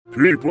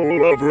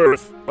People of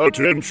Earth,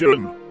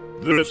 attention!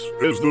 This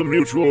is the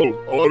Mutual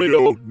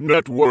Audio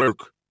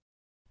Network.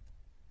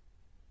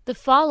 The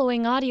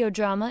following audio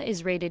drama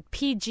is rated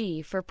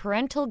PG for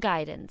parental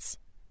guidance.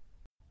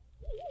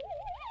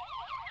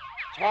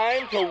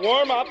 Time to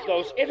warm up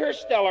those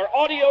interstellar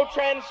audio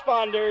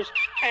transponders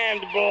and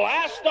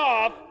blast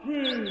off.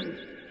 3,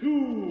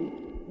 2,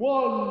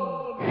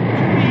 1.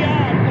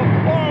 Beyond the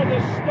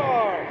farthest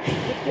stars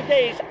with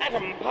today's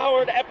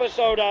atom-powered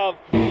episode of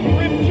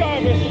Rip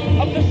Jarvis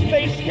of the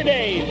Space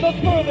Cadet. The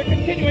further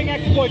continuing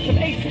exploits of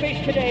Ace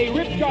Space Cadet,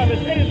 Rip Jarvis,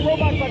 and his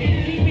robot buddy,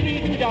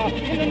 DVD Duda,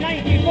 in the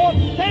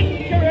 94th century.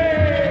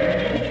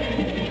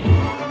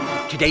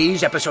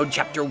 Today's episode,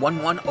 Chapter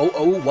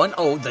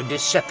 110010, The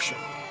Deception.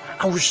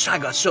 Our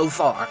saga so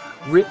far,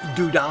 Rip,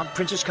 Duda,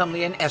 Princess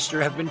Cumley, and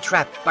Esther have been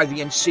trapped by the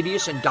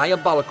insidious and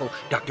diabolical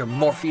Dr.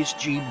 Morpheus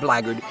G.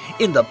 Blackguard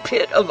in the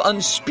pit of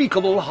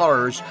unspeakable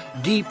horrors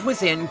deep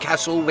within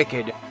Castle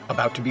Wicked.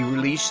 About to be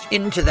released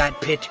into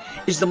that pit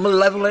is the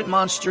malevolent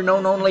monster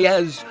known only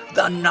as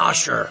the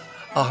Nosher,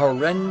 a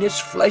horrendous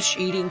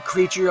flesh-eating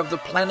creature of the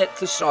planet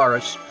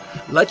Thesaurus.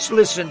 Let's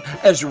listen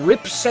as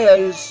Rip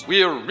says,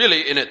 "We're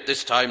really in it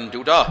this time,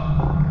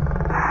 Duda.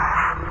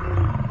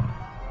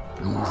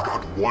 You've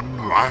got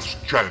one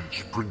last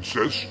chance,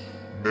 Princess.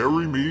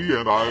 Marry me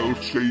and I'll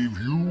save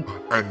you,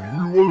 and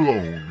you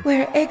alone.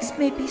 Where eggs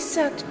may be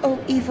sucked, O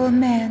evil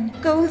man,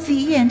 go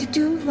thee and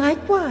do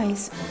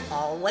likewise.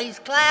 Always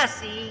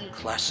classy.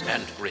 Class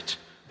and grit.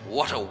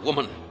 What a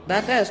woman."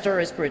 That Esther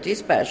is pretty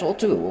special,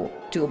 too.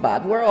 Too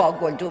bad we're all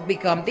going to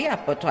become the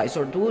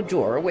appetizer du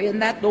jour when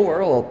that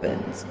door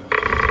opens.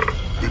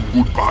 Then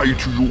goodbye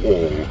to you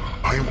all.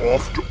 I am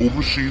off to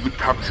oversee the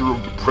capture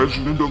of the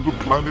President of the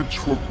Planets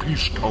for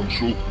Peace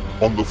Council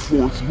on the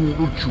 4th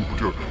moon of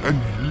Jupiter,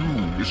 and you,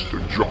 Mr.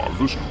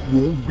 Jarvis,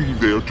 won't be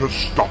there to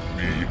stop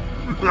me.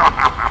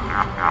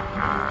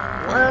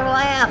 We're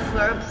laugh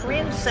for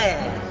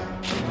Princess.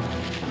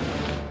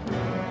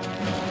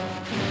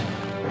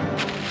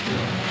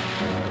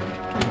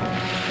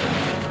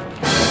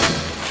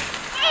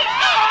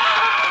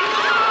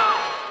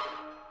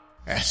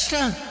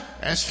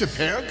 Esther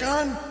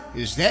Paragon?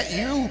 Is that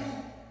you?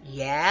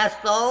 Yes,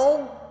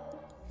 though?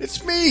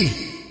 It's me,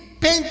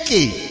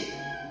 Pinky.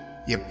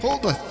 You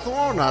pulled a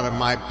thorn out of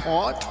my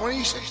paw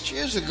 26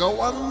 years ago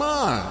on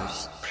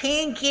Mars.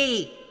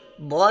 Pinky,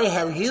 boy,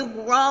 have you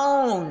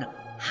grown.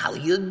 How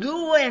you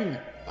doing?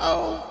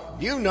 Oh,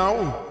 you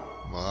know.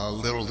 A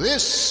little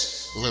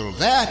this, a little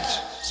that.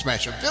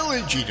 Smash a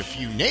village, eat a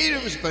few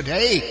natives, but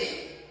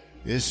hey,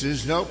 this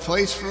is no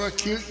place for a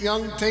cute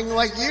young thing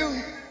like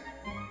you.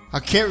 I'll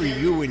carry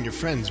you and your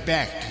friends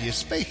back to your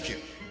spaceship.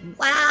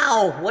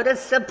 Wow, what a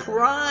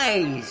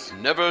surprise.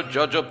 Never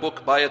judge a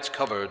book by its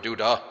cover,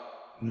 Duda.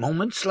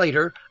 Moments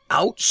later,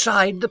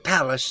 outside the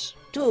palace.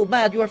 Too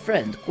bad your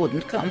friend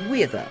couldn't come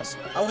with us.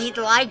 Oh, he'd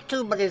like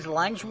to, but his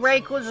lunch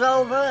break was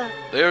over.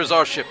 There's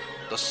our ship,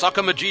 the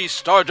Sakamaji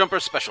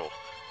Starjumper Special.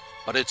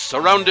 But it's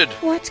surrounded.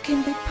 What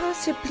can we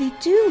possibly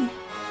do?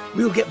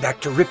 We'll get back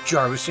to Rip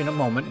Jarvis in a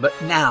moment, but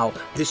now,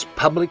 this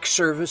public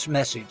service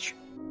message.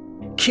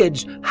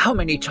 Kids, how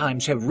many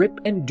times have Rip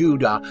and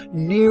Duda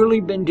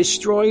nearly been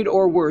destroyed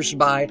or worse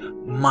by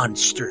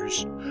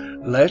monsters?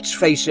 Let's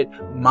face it,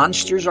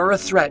 monsters are a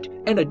threat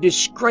and a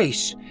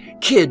disgrace.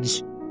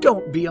 Kids,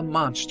 don't be a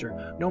monster.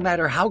 No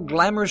matter how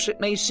glamorous it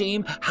may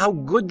seem, how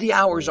good the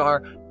hours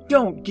are,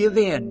 don't give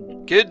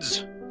in.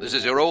 Kids, this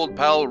is your old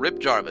pal Rip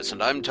Jarvis,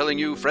 and I'm telling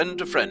you, friend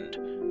to friend,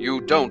 you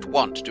don't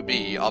want to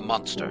be a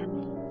monster.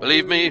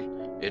 Believe me,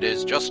 it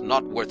is just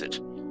not worth it.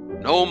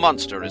 No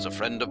monster is a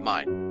friend of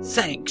mine.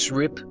 Thanks,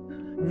 Rip.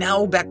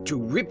 Now back to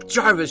Rip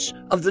Jarvis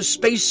of the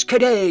Space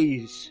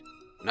Cadets.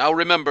 Now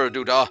remember,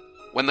 Duda,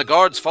 when the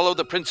guards follow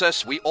the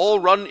princess, we all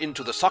run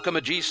into the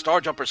Sakamaji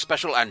Starjumper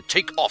Special and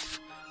take off.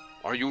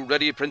 Are you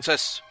ready,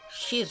 Princess?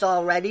 She's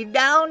already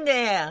down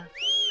there.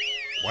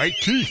 White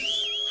teeth.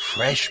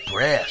 Fresh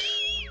breath.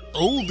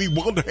 Only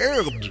one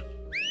hand.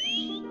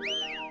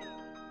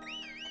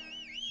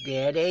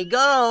 There they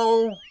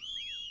go.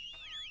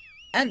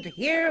 And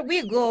here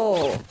we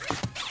go.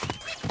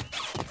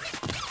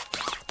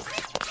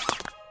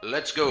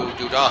 Let's go,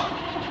 Duda.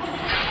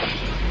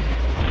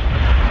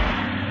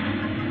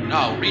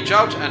 Now reach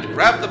out and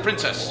grab the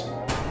princess.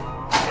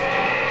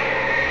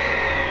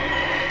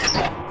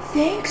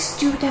 Thanks,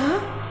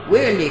 Duda.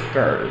 Willy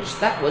curse,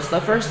 that was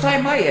the first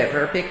time I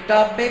ever picked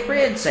up a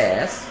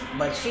princess.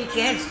 But she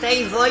can't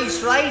stay vice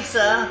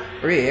versa.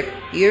 Rip,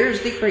 here's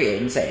the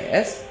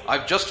princess.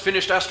 I've just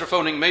finished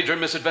astrophoning Major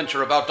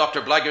Misadventure about Dr.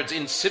 Blackguard's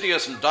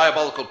insidious and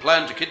diabolical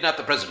plan to kidnap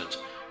the president.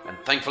 And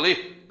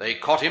thankfully, they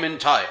caught him in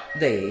time.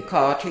 They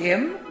caught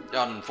him?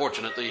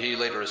 Unfortunately, he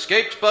later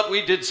escaped, but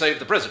we did save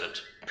the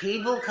president.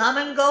 People come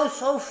and go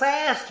so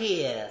fast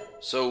here.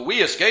 So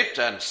we escaped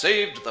and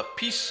saved the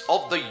peace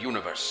of the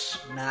universe.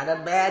 Not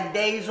a bad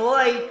day's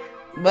work.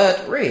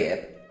 But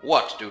Rip...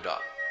 What, Duda?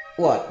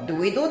 What do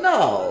we do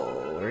now,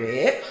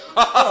 Rip?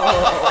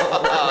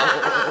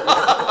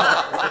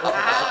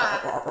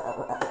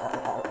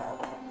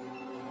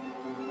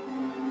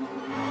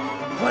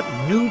 What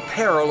new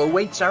peril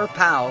awaits our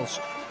pals.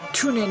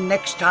 Tune in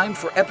next time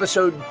for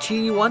episode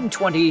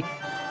T-120,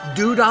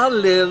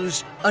 Doodah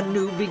Lives, A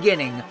New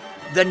Beginning,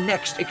 the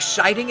next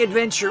exciting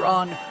adventure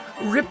on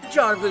Rip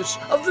Jarvis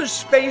of the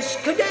Space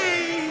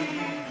Cadets!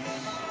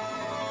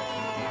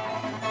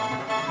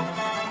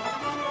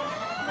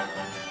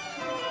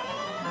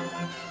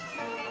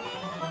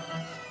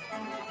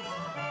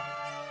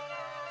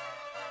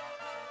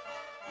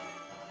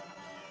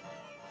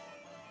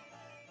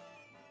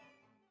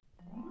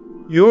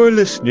 You're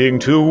listening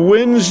to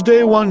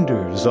Wednesday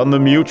Wonders on the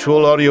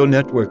Mutual Audio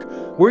Network,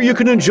 where you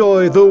can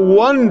enjoy the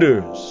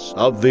wonders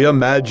of the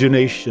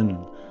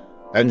imagination.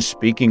 And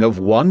speaking of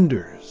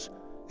wonders,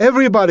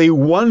 everybody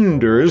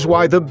wonders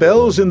why the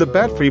Bells in the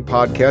Bat Free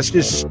podcast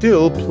is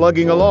still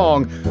plugging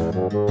along,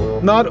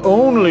 not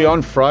only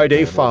on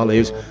Friday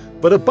Follies,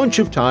 but a bunch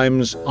of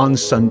times on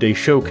Sunday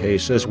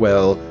Showcase as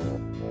well.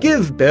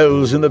 Give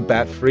Bells in the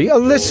Bat Free a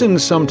listen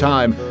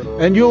sometime,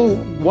 and you'll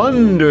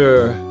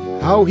wonder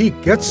how he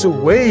gets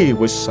away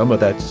with some of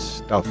that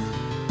stuff.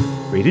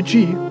 Rated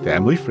G,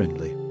 family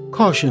friendly.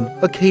 Caution,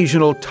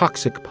 occasional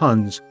toxic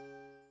puns.